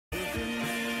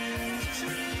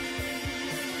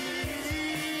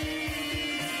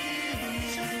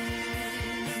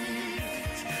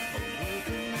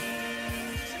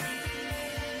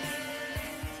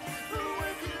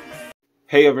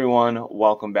Hey everyone,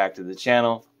 welcome back to the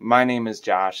channel. My name is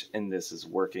Josh and this is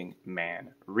Working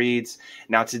Man Reads.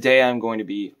 Now today I'm going to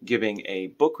be giving a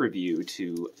book review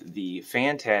to the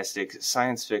fantastic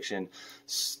science fiction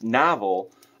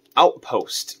novel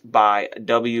Outpost by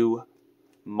Micheal.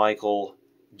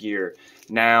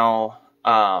 Now,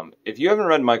 if you haven't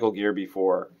read Micheal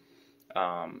before,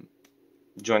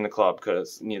 join the club,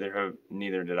 because neither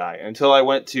did I until I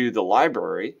went to the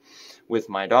library with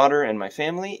my daughter and my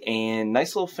family, and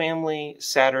nice little family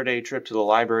Saturday trip to the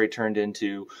library turned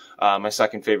into my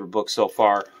second favorite book so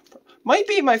far. Might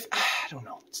be I don't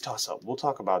know, it's toss up. We'll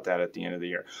talk about that at the end of the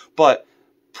year. But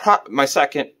my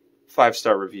second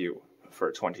 5-star review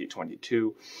for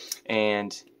 2022,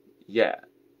 and yeah,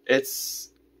 I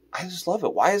just love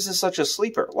it. Why is this such a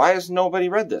sleeper? Why has nobody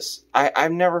read this?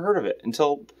 I've never heard of it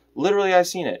until literally I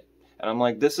seen it, and I'm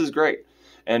like, this is great.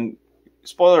 And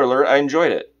spoiler alert, I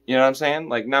enjoyed it. You know what I'm saying?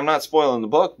 Like, I'm not spoiling the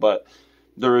book, but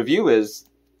the review is,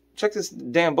 check this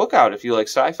damn book out if you like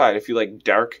sci-fi, if you like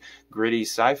dark, gritty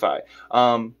sci-fi.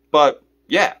 But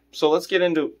yeah, so let's get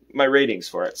into my ratings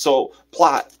for it. So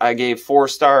plot, I gave 4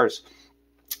 stars.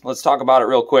 Let's talk about it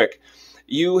real quick.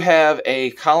 You have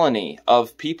a colony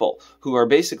of people who are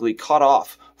basically cut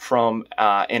off from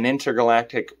an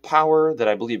intergalactic power that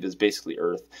I believe is basically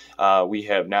Earth. We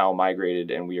have now migrated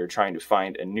and we are trying to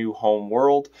find a new home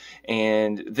world.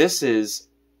 And this is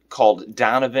called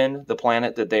Donovan, the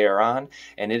planet that they are on.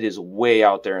 And it is way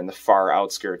out there in the far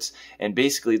outskirts. And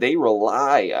basically they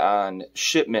rely on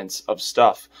shipments of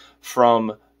stuff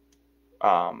from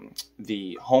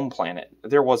the home planet.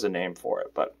 There was a name for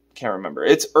it, but can't remember.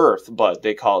 It's Earth, but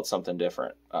they call it something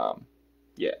different.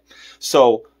 Yeah.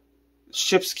 So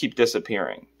ships keep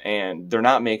disappearing and they're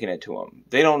not making it to them.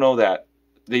 They don't know that.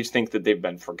 They think that they've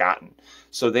been forgotten.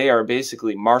 So they are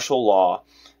basically martial law.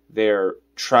 They're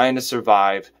trying to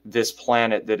survive this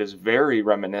planet that is very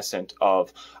reminiscent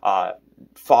of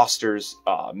Foster's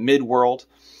Midworld.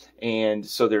 And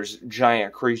so there's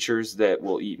giant creatures that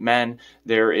will eat men.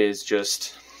 There is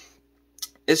just,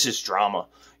 it's just drama,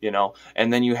 you know.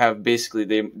 And then you have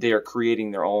basically they are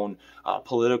creating their own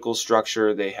political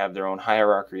structure. They have their own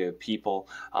hierarchy of people,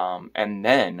 and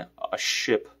then a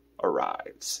ship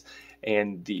arrives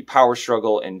and the power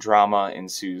struggle and drama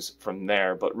ensues from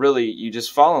there. But really, you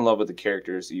just fall in love with the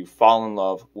characters. You fall in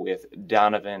love with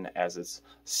Donovan as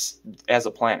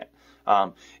a planet.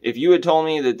 If you had told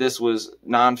me that this was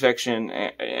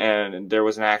nonfiction and there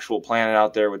was an actual planet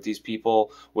out there with these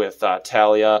people, with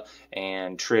Talia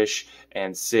and Trish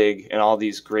and Sig and all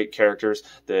these great characters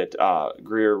that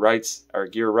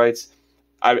Gear writes,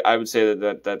 I would say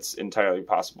that that's entirely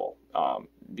possible,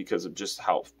 because of just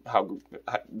how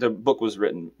the book was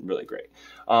written really great.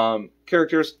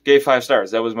 Characters, gave 5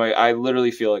 stars. That was I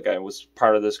literally feel like I was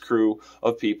part of this crew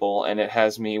of people, and it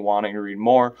has me wanting to read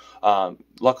more.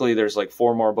 Luckily, there's like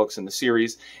 4 more books in the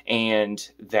series,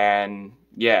 and then,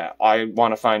 yeah, I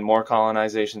want to find more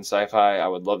colonization sci-fi. I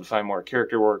would love to find more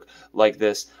character work like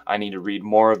this. I need to read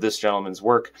more of this gentleman's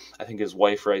work. I think his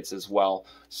wife writes as well.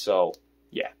 So,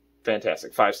 yeah,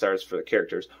 fantastic. 5 stars for the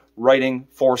characters. Writing,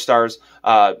 4 stars.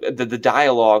 The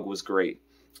dialogue was great.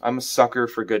 I'm a sucker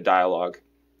for good dialogue.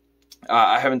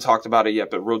 I haven't talked about it yet,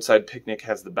 but Roadside Picnic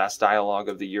has the best dialogue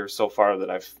of the year so far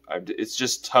that it's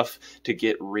just tough to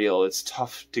get real. It's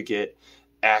tough to get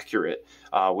accurate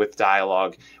with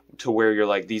dialogue to where you're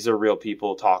like, these are real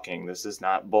people talking. This is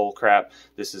not bull crap.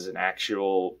 This is an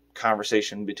actual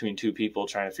conversation between 2 people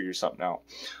trying to figure something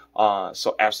out.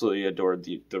 So absolutely adored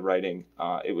the writing.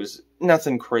 It was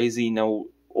nothing crazy, no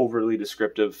overly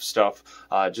descriptive stuff,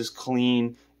 just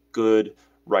clean, good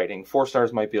writing. 4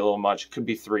 stars might be a little much. Could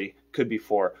be 3, could be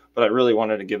 4, but I really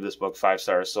wanted to give this book 5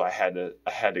 stars, so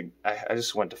I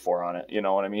just went to 4 on it. You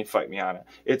know what I mean? Fight me on it.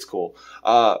 It's cool.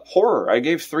 Horror, I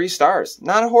gave 3 stars.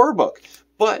 Not a horror book,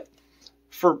 but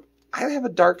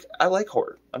I like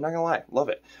horror. I'm not gonna lie, love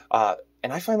it.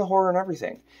 And I find the horror in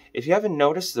everything. If you haven't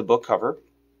noticed the book cover,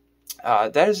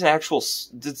 that is an actual,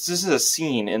 this is a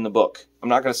scene in the book. I'm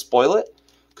not going to spoil it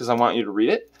because I want you to read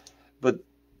it, but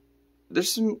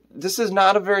this is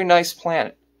not a very nice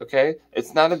planet, okay?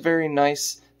 It's not a very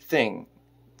nice thing,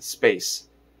 space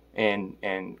and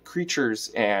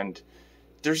creatures, and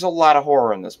there's a lot of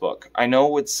horror in this book. I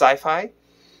know it's sci-fi,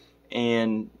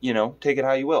 and, you know, take it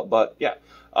how you will, but yeah.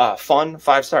 Fun,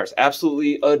 5 stars.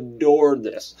 Absolutely adored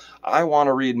this. I want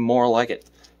to read more like it.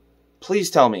 Please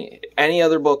tell me any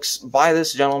other books by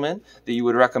this gentleman that you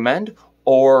would recommend,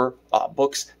 or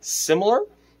books similar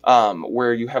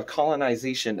where you have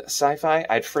colonization sci-fi.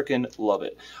 I'd freaking love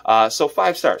it. So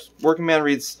 5 stars. Working Man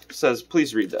Reads says,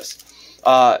 please read this.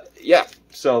 Yeah.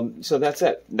 So that's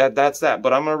it. That's that.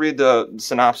 But I'm gonna read the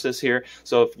synopsis here.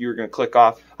 So if you're gonna click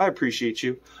off, I appreciate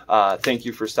you. Thank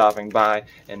you for stopping by,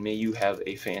 and may you have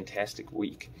a fantastic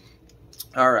week.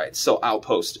 All right, so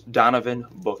Outpost, Donovan,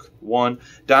 Book 1.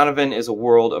 Donovan is a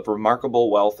world of remarkable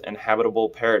wealth and habitable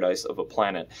paradise of a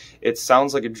planet. It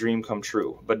sounds like a dream come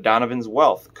true, but Donovan's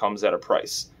wealth comes at a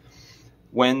price.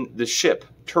 When the ship,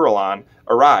 Turalon,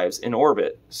 arrives in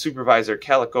orbit, Supervisor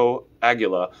Calico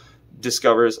Aguila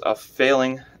discovers a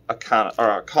failing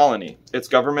colony, its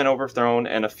government overthrown,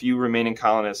 and a few remaining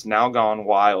colonists now gone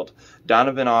wild.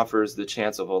 Donovan offers the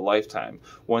chance of a lifetime,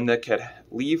 one that could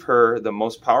leave her the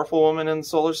most powerful woman in the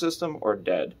solar system or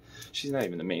dead. She's not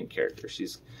even the main character.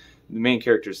 The main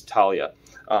character is Talia.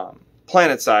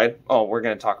 Planet side. Oh, we're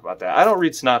going to talk about that. I don't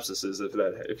read synopsises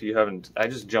if you haven't. I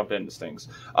just jump into things.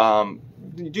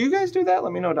 Do you guys do that?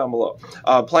 Let me know down below.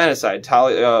 Planet side.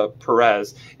 Talia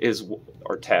Perez is,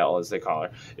 or Tal as they call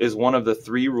her, is one of the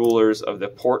 3 rulers of the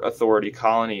Port Authority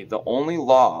colony, the only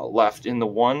law left in the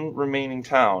one remaining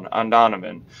town on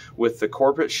Donovan, with the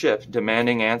corporate ship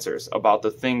demanding answers about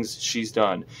the things she's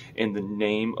done in the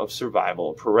name of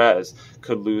survival. Perez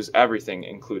could lose everything,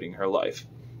 including her life.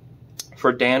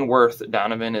 For Dan Worth,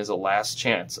 Donovan is a last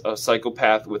chance, a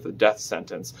psychopath with a death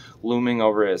sentence looming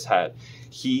over his head.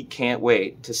 He can't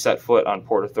wait to set foot on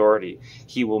Port Authority.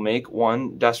 He will make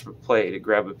one desperate play to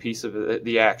grab a piece of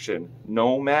the action,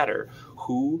 no matter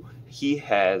who he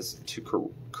has to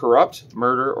corrupt,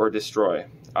 murder, or destroy.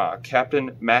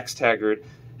 Captain Max Taggart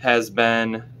has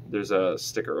been, there's a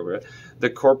sticker over it, the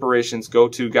corporation's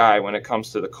go-to guy when it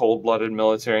comes to the cold-blooded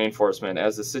military enforcement.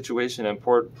 As the situation in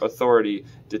Port Authority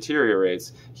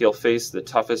deteriorates, he'll face the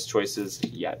toughest choices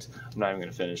yet. I'm not even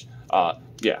going to finish.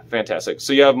 Yeah, fantastic.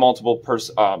 So you have multiple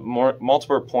points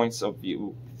of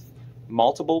view,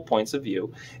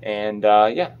 and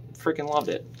yeah, freaking loved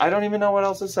it. I don't even know what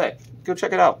else to say. Go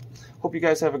check it out. Hope you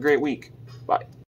guys have a great week. Bye.